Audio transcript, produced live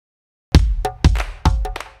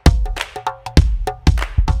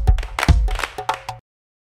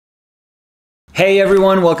Hey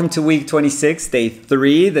everyone, welcome to week 26, day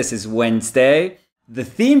 3. This is Wednesday. The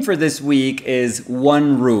theme for this week is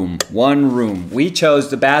one room. One room. We chose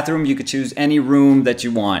the bathroom. You could choose any room that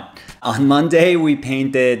you want. On Monday, we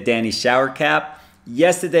painted Danny's shower cap.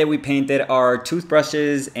 Yesterday, we painted our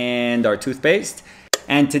toothbrushes and our toothpaste.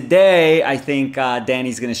 And today, I think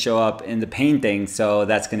Danny's going to show up in the painting, so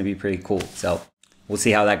that's going to be pretty cool. So we'll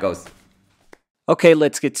see how that goes. Okay,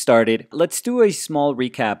 let's get started. Let's do a small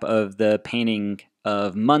recap of the painting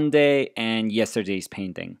of Monday and yesterday's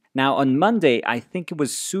painting. Now, on Monday, I think it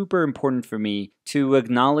was super important for me to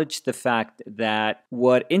acknowledge the fact that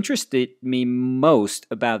what interested me most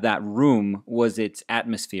about that room was its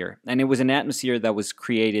atmosphere. And it was an atmosphere that was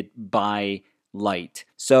created by light.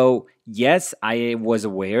 So yes, I was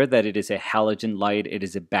aware that it is a halogen light, it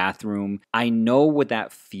is a bathroom. I know what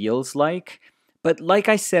that feels like. But like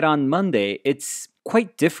I said on Monday, it's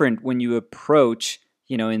quite different when you approach,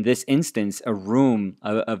 in this instance, a room,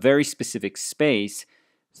 a very specific space,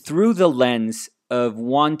 through the lens of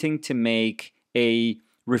wanting to make a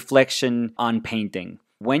reflection on painting.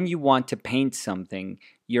 When you want to paint something,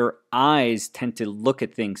 your eyes tend to look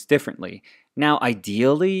at things differently. Now,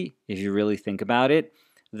 ideally, if you really think about it,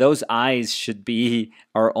 those eyes should be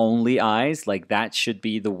our only eyes, like that should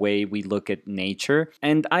be the way we look at nature.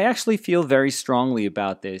 And I actually feel very strongly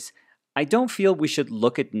about this. I don't feel we should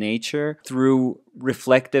look at nature through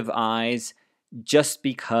reflective eyes just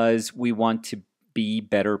because we want to be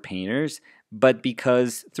better painters, but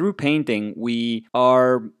because through painting we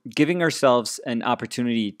are giving ourselves an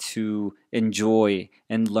opportunity to enjoy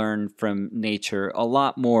and learn from nature a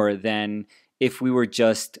lot more than if we were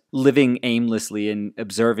just living aimlessly and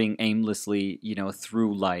observing aimlessly,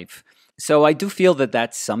 through life. So I do feel that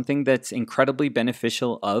that's something that's incredibly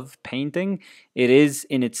beneficial of painting. It is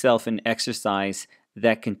in itself an exercise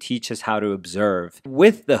that can teach us how to observe,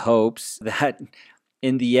 with the hopes that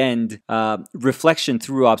in the end, reflection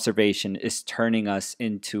through observation is turning us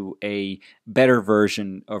into a better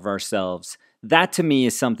version of ourselves. That to me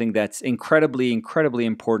is something that's incredibly, incredibly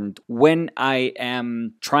important when I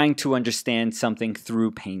am trying to understand something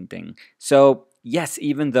through painting. So yes,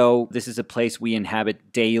 even though this is a place we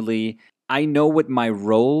inhabit daily, I know what my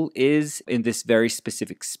role is in this very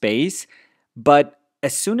specific space. But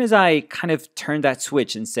as soon as I kind of turn that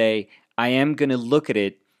switch and say, I am going to look at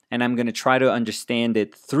it and I'm going to try to understand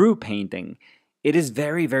it through painting, it is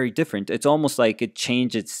very, very different. It's almost like it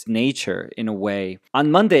changed its nature in a way. On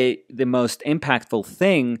Monday, the most impactful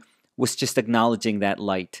thing was just acknowledging that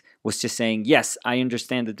light, was just saying, yes, I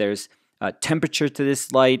understand that there's a temperature to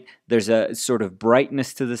this light, there's a sort of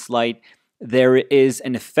brightness to this light, there is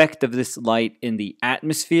an effect of this light in the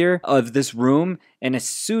atmosphere of this room, and as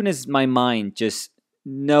soon as my mind just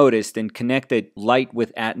noticed and connected light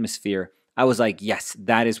with atmosphere, I was like, yes,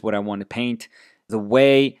 that is what I want to paint. The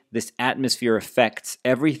way this atmosphere affects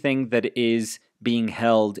everything that is being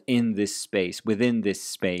held in this space, within this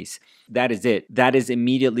space. That is it. That is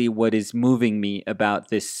immediately what is moving me about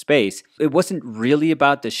this space. It wasn't really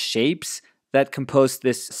about the shapes that compose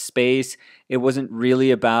this space. It wasn't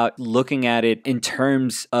really about looking at it in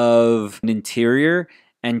terms of an interior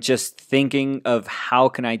and just thinking of how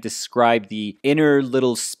can I describe the inner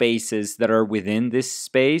little spaces that are within this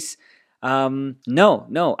space.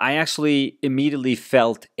 No, I actually immediately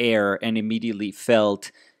felt air and immediately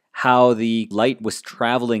felt how the light was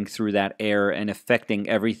traveling through that air and affecting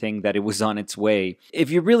everything that it was on its way. If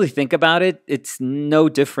you really think about it, it's no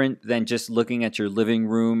different than just looking at your living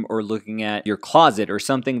room or looking at your closet or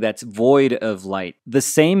something that's void of light. The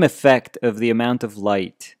same effect of the amount of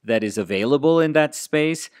light that is available in that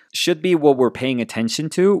space should be what we're paying attention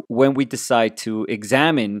to when we decide to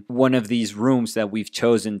examine one of these rooms that we've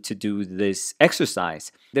chosen to do this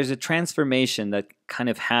exercise. There's a transformation that kind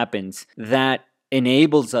of happens that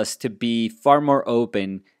enables us to be far more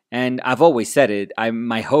open. And I've always said it,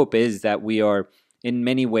 my hope is that we are in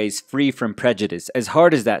many ways free from prejudice. As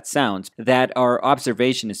hard as that sounds, that our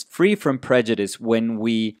observation is free from prejudice when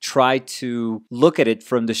we try to look at it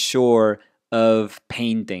from the shore of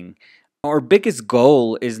painting. Our biggest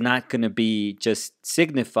goal is not going to be just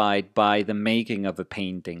signified by the making of a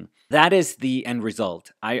painting. That is the end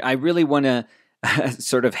result. I really want to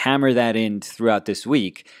sort of hammer that in throughout this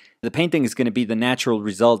week. The painting is going to be the natural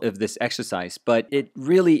result of this exercise, but it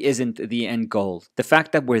really isn't the end goal. The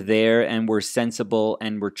fact that we're there and we're sensible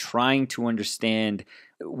and we're trying to understand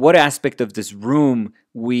what aspect of this room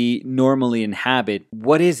we normally inhabit,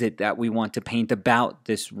 what is it that we want to paint about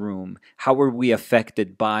this room? How are we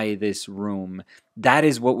affected by this room? That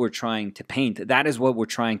is what we're trying to paint. That is what we're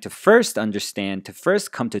trying to first understand, to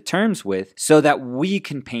first come to terms with, so that we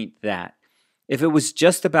can paint that. If it was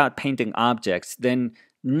just about painting objects, then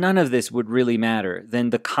none of this would really matter. Then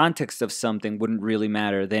the context of something wouldn't really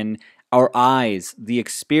matter. Then our eyes, the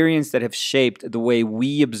experience that have shaped the way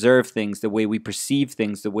we observe things, the way we perceive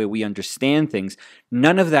things, the way we understand things,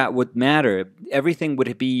 none of that would matter. Everything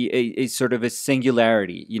would be a sort of a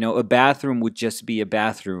singularity. You know, a bathroom would just be a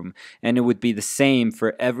bathroom, and it would be the same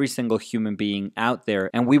for every single human being out there,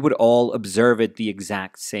 and we would all observe it the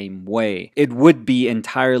exact same way. It would be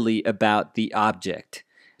entirely about the object.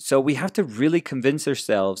 So we have to really convince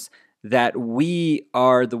ourselves that we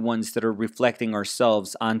are the ones that are reflecting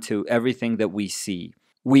ourselves onto everything that we see.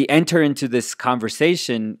 We enter into this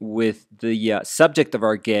conversation with the subject of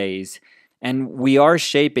our gaze, and we are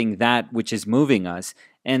shaping that which is moving us,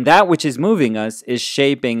 and that which is moving us is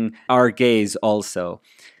shaping our gaze also.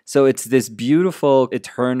 So it's this beautiful,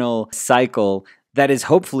 eternal cycle that is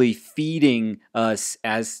hopefully feeding us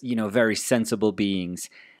as, very sensible beings.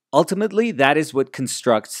 Ultimately, that is what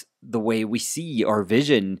constructs the way we see our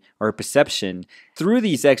vision, our perception. Through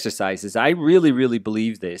these exercises, I really, really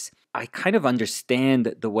believe this. I kind of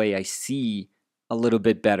understand the way I see a little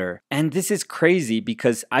bit better. And this is crazy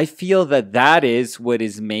because I feel that that is what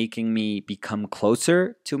is making me become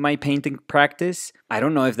closer to my painting practice. I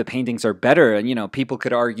don't know if the paintings are better. And, people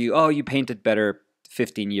could argue, oh, you painted better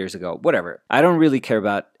 15 years ago, whatever. I don't really care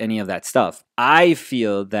about any of that stuff. I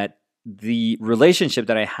feel that the relationship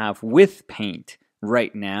that I have with paint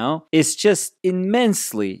right now is just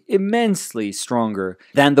immensely, immensely stronger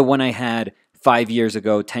than the one I had 5 years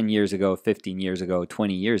ago, 10 years ago, 15 years ago,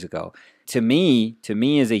 20 years ago. To me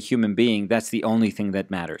as a human being, that's the only thing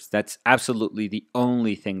that matters. That's absolutely the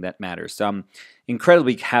only thing that matters. So I'm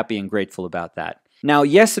incredibly happy and grateful about that. Now,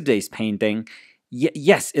 yesterday's painting,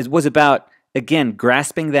 yes, it was about, again,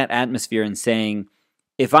 grasping that atmosphere and saying,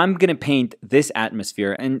 if I'm going to paint this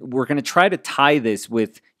atmosphere, and we're going to try to tie this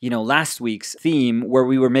with, last week's theme where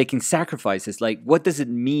we were making sacrifices, like what does it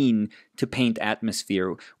mean to paint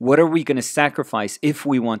atmosphere? What are we going to sacrifice if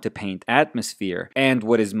we want to paint atmosphere? And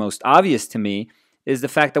what is most obvious to me is the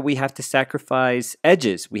fact that we have to sacrifice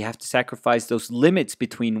edges. We have to sacrifice those limits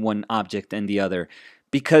between one object and the other,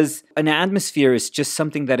 because an atmosphere is just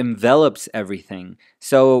something that envelops everything.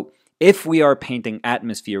 So if we are painting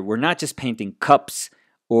atmosphere, we're not just painting cups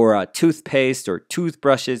or toothpaste or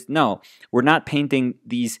toothbrushes. No, we're not painting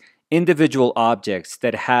these individual objects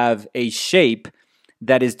that have a shape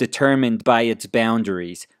that is determined by its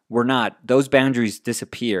boundaries. We're not. Those boundaries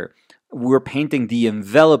disappear. We're painting the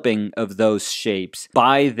enveloping of those shapes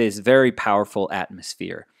by this very powerful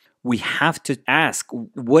atmosphere. We have to ask,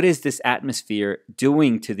 what is this atmosphere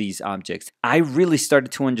doing to these objects? I really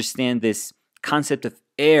started to understand this concept of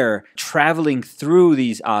air traveling through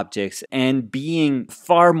these objects and being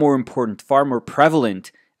far more important, far more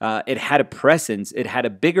prevalent. It had a presence, it had a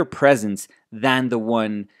bigger presence than the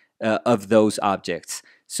one of those objects.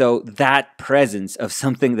 So that presence of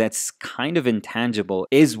something that's kind of intangible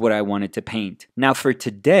is what I wanted to paint. Now for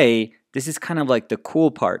today, this is kind of like the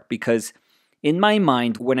cool part, because in my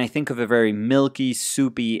mind, when I think of a very milky,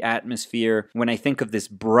 soupy atmosphere, when I think of this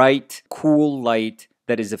bright, cool light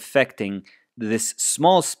that is affecting this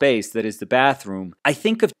small space that is the bathroom, I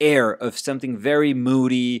think of air, of something very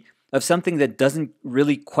moody, of something that doesn't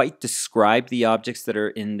really quite describe the objects that are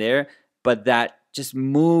in there, but that just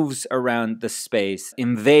moves around the space,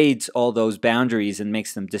 invades all those boundaries and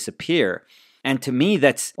makes them disappear. And to me,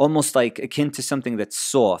 that's almost like akin to something that's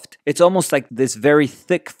soft. It's almost like this very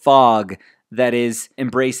thick fog that is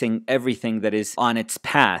embracing everything that is on its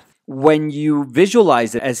path. When you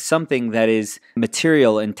visualize it as something that is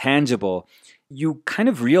material and tangible, you kind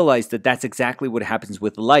of realize that that's exactly what happens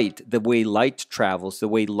with light, the way light travels, the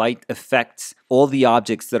way light affects all the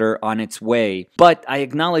objects that are on its way. But I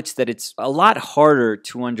acknowledge that it's a lot harder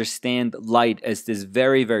to understand light as this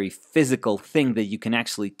very, very physical thing that you can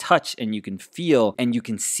actually touch and you can feel and you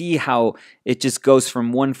can see how it just goes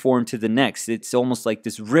from one form to the next. It's almost like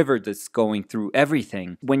this river that's going through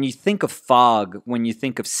everything. When you think of fog, when you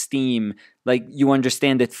think of steam, like you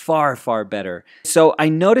understand it far, far better. So I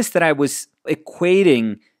noticed that I was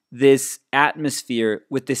equating this atmosphere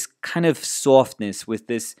with this kind of softness, with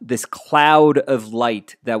this cloud of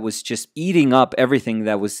light that was just eating up everything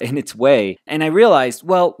that was in its way. And I realized,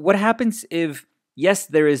 well, what happens if, yes,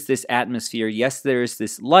 there is this atmosphere, yes, there is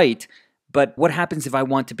this light, but what happens if I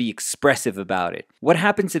want to be expressive about it? What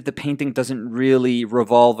happens if the painting doesn't really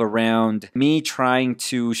revolve around me trying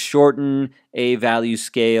to shorten a value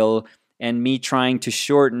scale and me trying to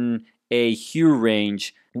shorten a hue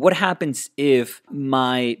range, what happens if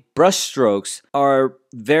my brushstrokes are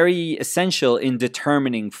very essential in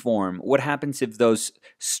determining form? What happens if those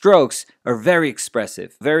strokes are very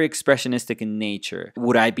expressive, very expressionistic in nature?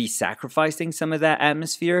 Would I be sacrificing some of that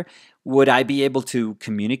atmosphere? Would I be able to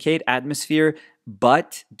communicate atmosphere,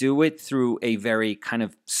 but do it through a very kind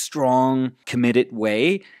of strong, committed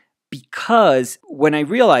way? Because when I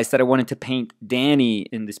realized that I wanted to paint Danny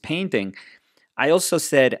in this painting, I also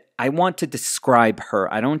said, I want to describe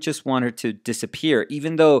her. I don't just want her to disappear.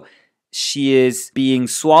 Even though she is being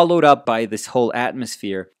swallowed up by this whole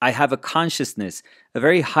atmosphere, I have a consciousness, a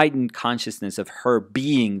very heightened consciousness of her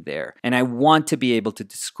being there. And I want to be able to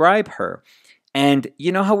describe her. And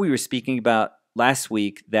you know how we were speaking about last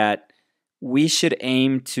week that we should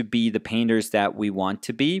aim to be the painters that we want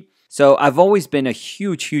to be? So I've always been a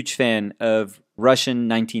huge, huge fan of Russian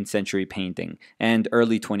 19th century painting and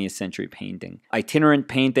early 20th century painting. Itinerant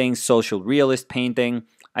painting, social realist painting.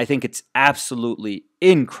 I think it's absolutely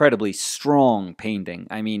incredibly strong painting.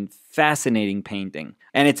 I mean, fascinating painting.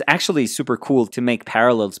 And it's actually super cool to make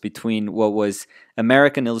parallels between what was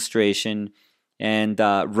American illustration and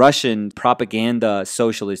Russian propaganda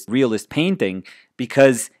socialist realist painting,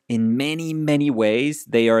 because in many, many ways,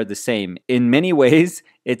 they are the same. In many ways,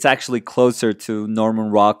 it's actually closer to Norman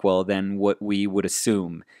Rockwell than what we would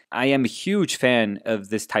assume. I am a huge fan of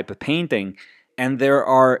this type of painting, and there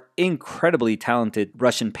are incredibly talented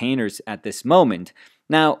Russian painters at this moment.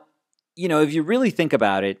 Now, you know, if you really think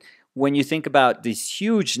about it, when you think about these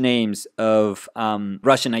huge names of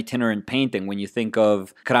Russian itinerant painting, when you think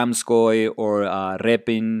of Kramskoi or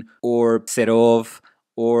Repin or Serov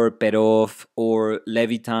or Perov or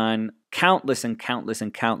Levithan, countless and countless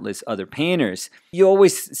and countless other painters, you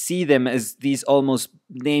always see them as these almost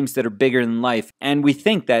names that are bigger than life. And we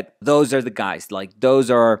think that those are the guys, like those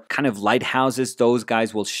are kind of lighthouses. Those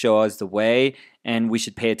guys will show us the way and we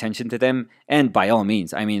should pay attention to them. And by all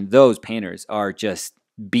means, I mean, those painters are just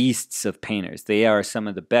beasts of painters. They are some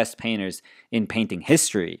of the best painters in painting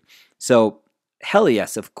history. So hell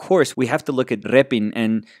yes, of course, we have to look at Repin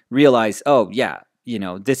and realize, oh yeah, you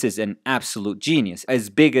know, this is an absolute genius.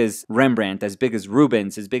 As big as Rembrandt, as big as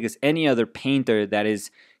Rubens, as big as any other painter that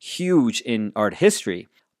is huge in art history.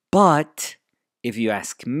 But if you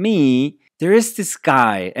ask me, there is this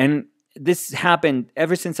guy, and this happened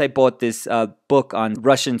ever since I bought this book on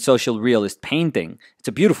Russian social realist painting. It's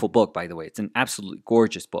a beautiful book, by the way. It's an absolutely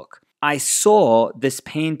gorgeous book. I saw this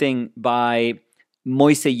painting by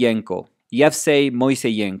Moiseenko, Yevsey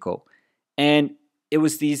Moiseenko, and it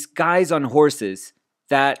was these guys on horses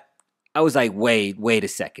that I was like, wait a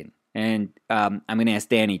second. And I'm going to ask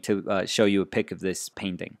Danny to show you a pic of this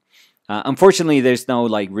painting. Unfortunately, there's no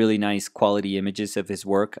like really nice quality images of his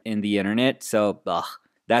work in the internet. So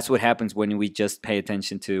that's what happens when we just pay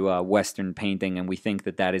attention to Western painting and we think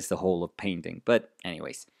that that is the whole of painting. But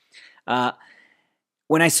anyways,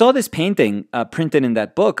 when I saw this painting printed in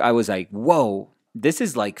that book, I was like, whoa, this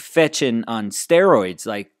is like fetching on steroids.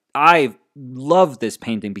 Like, I love this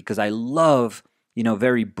painting because I love, you know,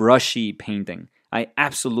 very brushy painting. I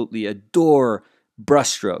absolutely adore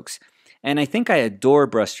brushstrokes. And I think I adore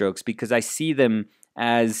brushstrokes because I see them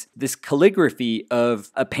as this calligraphy of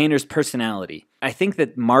a painter's personality. I think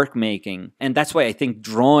that mark making, and that's why I think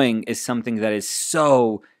drawing is something that is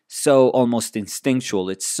so almost instinctual.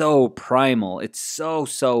 It's so primal. It's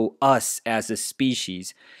so us as a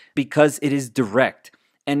species because it is direct.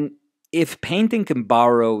 And if painting can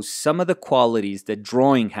borrow some of the qualities that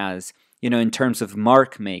drawing has, you know, in terms of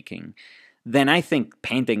mark making, then I think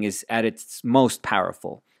painting is at its most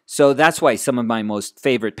powerful. So that's why some of my most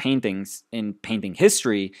favorite paintings in painting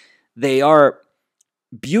history, they are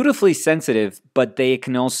beautifully sensitive, but they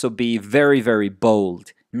can also be very, very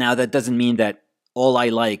bold. Now, that doesn't mean that all I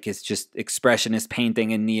like is just expressionist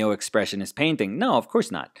painting and neo-expressionist painting. No, of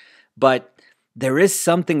course not. But there is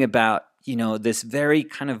something about, you know, this very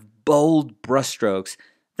kind of bold brushstrokes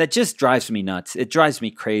that just drives me nuts. It drives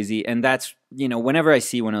me crazy. And that's, you know, whenever I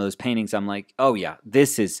see one of those paintings, I'm like, oh yeah,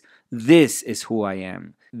 this is who I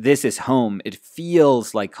am. This is home. It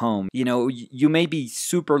feels like home. You know, you may be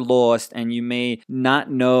super lost and you may not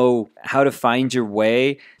know how to find your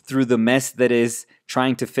way through the mess that is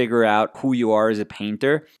trying to figure out who you are as a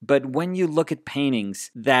painter. But when you look at paintings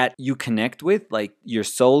that you connect with, like your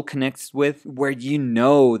soul connects with, where you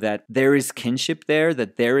know that there is kinship there,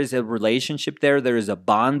 that there is a relationship there is a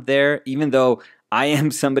bond there, even though I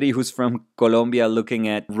am somebody who's from Colombia looking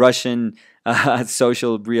at Russian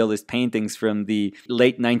social realist paintings from the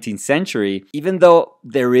late 19th century, even though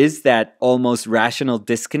there is that almost rational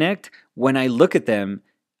disconnect, when I look at them,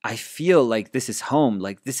 I feel like this is home,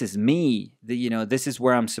 like this is me, this is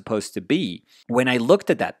where I'm supposed to be. When I looked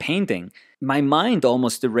at that painting, my mind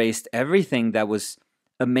almost erased everything that was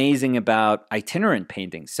amazing about itinerant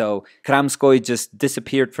painting. So Kramskoi just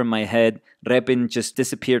disappeared from my head, Repin just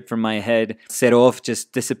disappeared from my head, Serov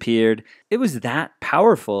just disappeared. It was that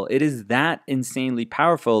powerful. It is that insanely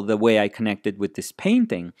powerful, the way I connected with this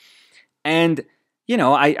painting. And,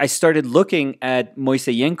 I started looking at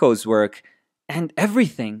Moiseyenko's work, and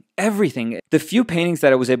everything, the few paintings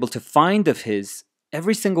that I was able to find of his,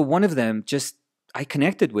 every single one of them just I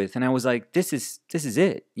connected with. And I was like, this is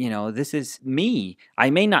it. This is me. I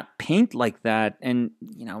may not paint like that. And,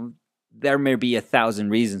 there may be 1,000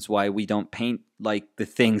 reasons why we don't paint like the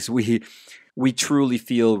things we truly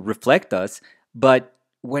feel reflect us. But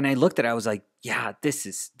when I looked at it, I was like, yeah, this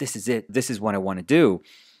is it. This is what I want to do.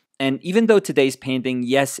 And even though today's painting,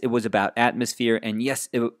 yes, it was about atmosphere, and yes,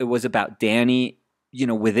 it was about Danny,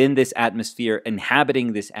 within this atmosphere,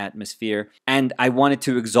 inhabiting this atmosphere, and I wanted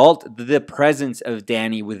to exalt the presence of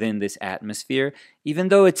Danny within this atmosphere. Even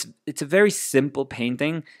though it's a very simple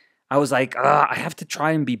painting, I was like, I have to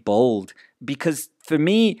try and be bold, because for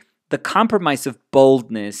me, the compromise of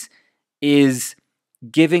boldness is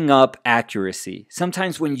giving up accuracy.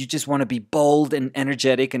 Sometimes when you just want to be bold and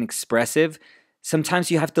energetic and expressive, sometimes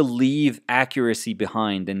you have to leave accuracy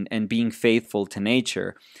behind and being faithful to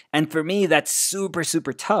nature. And for me, that's super,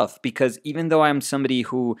 super tough, because even though I'm somebody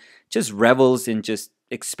who just revels in just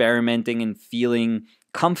experimenting and feeling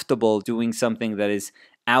comfortable doing something that is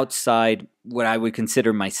outside what I would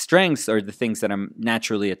consider my strengths or the things that I'm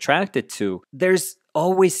naturally attracted to, there's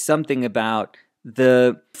always something about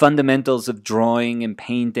the fundamentals of drawing and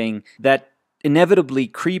painting that inevitably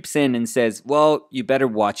creeps in and says, well, you better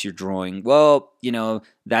watch your drawing. Well,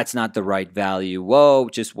 that's not the right value. Whoa,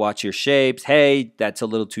 just watch your shapes. Hey, that's a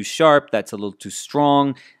little too sharp. That's a little too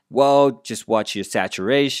strong. Whoa, just watch your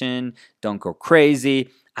saturation. Don't go crazy.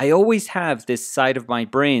 I always have this side of my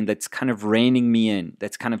brain that's kind of reining me in.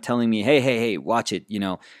 That's kind of telling me, hey, watch it.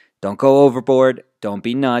 Don't go overboard. Don't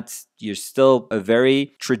be nuts. You're still a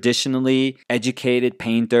very traditionally educated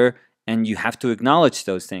painter, and you have to acknowledge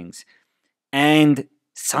those things. And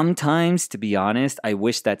sometimes, to be honest, I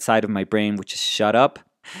wish that side of my brain would just shut up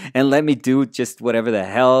and let me do just whatever the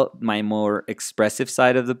hell my more expressive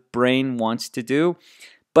side of the brain wants to do.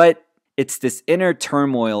 But it's this inner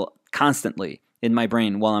turmoil constantly in my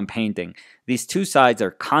brain while I'm painting. These two sides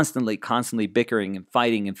are constantly bickering and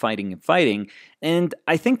fighting and fighting and fighting. And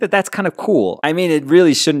I think that that's kind of cool. I mean, it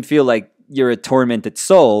really shouldn't feel like you're a tormented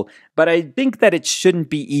soul, but I think that it shouldn't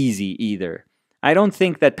be easy either. I don't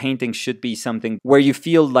think that painting should be something where you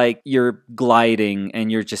feel like you're gliding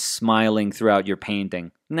and you're just smiling throughout your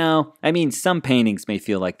painting. No, I mean, some paintings may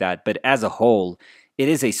feel like that, but as a whole, it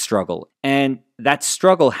is a struggle. And that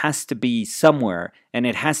struggle has to be somewhere, and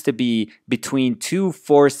it has to be between two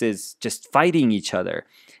forces just fighting each other.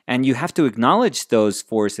 And you have to acknowledge those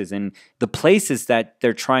forces and the places that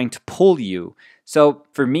they're trying to pull you. So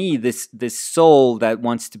for me, this soul that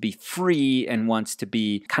wants to be free and wants to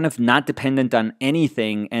be kind of not dependent on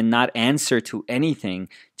anything and not answer to anything,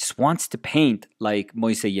 just wants to paint like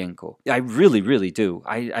Moiseyenko. I really, really do.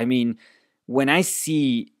 I mean, when I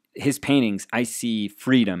see his paintings, I see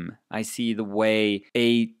freedom. I see the way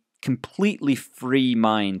a completely free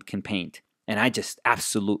mind can paint. And I just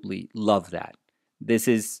absolutely love that. This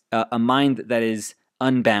is a mind that is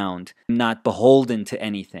unbound, not beholden to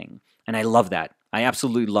anything. And I love that. I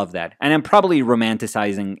absolutely love that. And I'm probably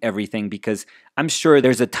romanticizing everything because I'm sure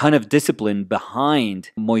there's a ton of discipline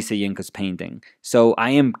behind Moiseyenko's painting. So I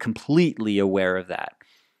am completely aware of that.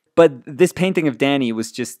 But this painting of Danny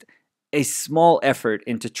was just a small effort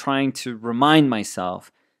into trying to remind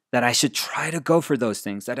myself that I should try to go for those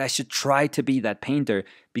things, that I should try to be that painter,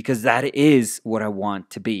 because that is what I want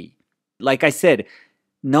to be. Like I said,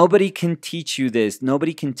 nobody can teach you this.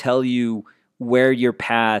 Nobody can tell you where your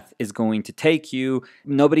path is going to take you.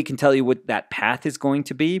 Nobody can tell you what that path is going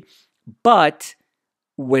to be. But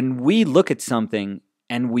when we look at something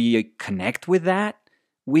and we connect with that,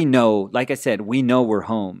 we know, like I said, we know we're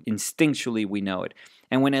home. Instinctually, we know it.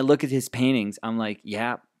 And when I look at his paintings, I'm like,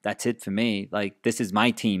 yeah, that's it for me. Like, this is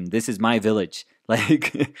my team. This is my village.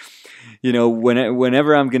 Like,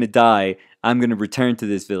 whenever I'm going to die, I'm going to return to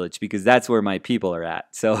this village because that's where my people are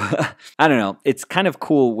at. So I don't know. It's kind of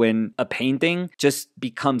cool when a painting just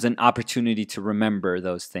becomes an opportunity to remember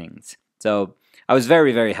those things. So I was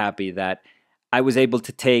very, very happy that I was able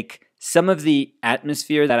to take some of the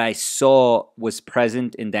atmosphere that I saw was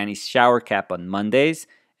present in Danny's shower cap on Mondays.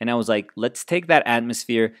 And I was like, let's take that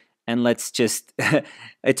atmosphere and let's just,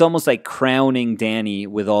 it's almost like crowning Danny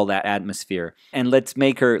with all that atmosphere. And let's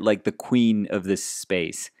make her like the queen of this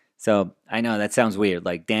space. So I know that sounds weird,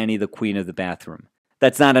 like Danny, the queen of the bathroom.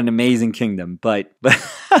 That's not an amazing kingdom, but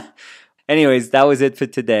anyways, that was it for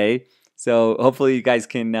today. So hopefully you guys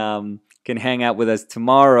can hang out with us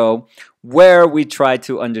tomorrow, where we try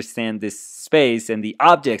to understand this space and the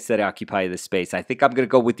objects that occupy this space. I think I'm going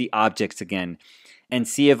to go with the objects again and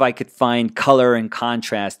see if I could find color and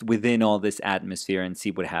contrast within all this atmosphere and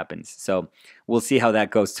see what happens. So we'll see how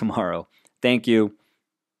that goes tomorrow. Thank you,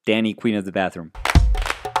 Danny, queen of the bathroom.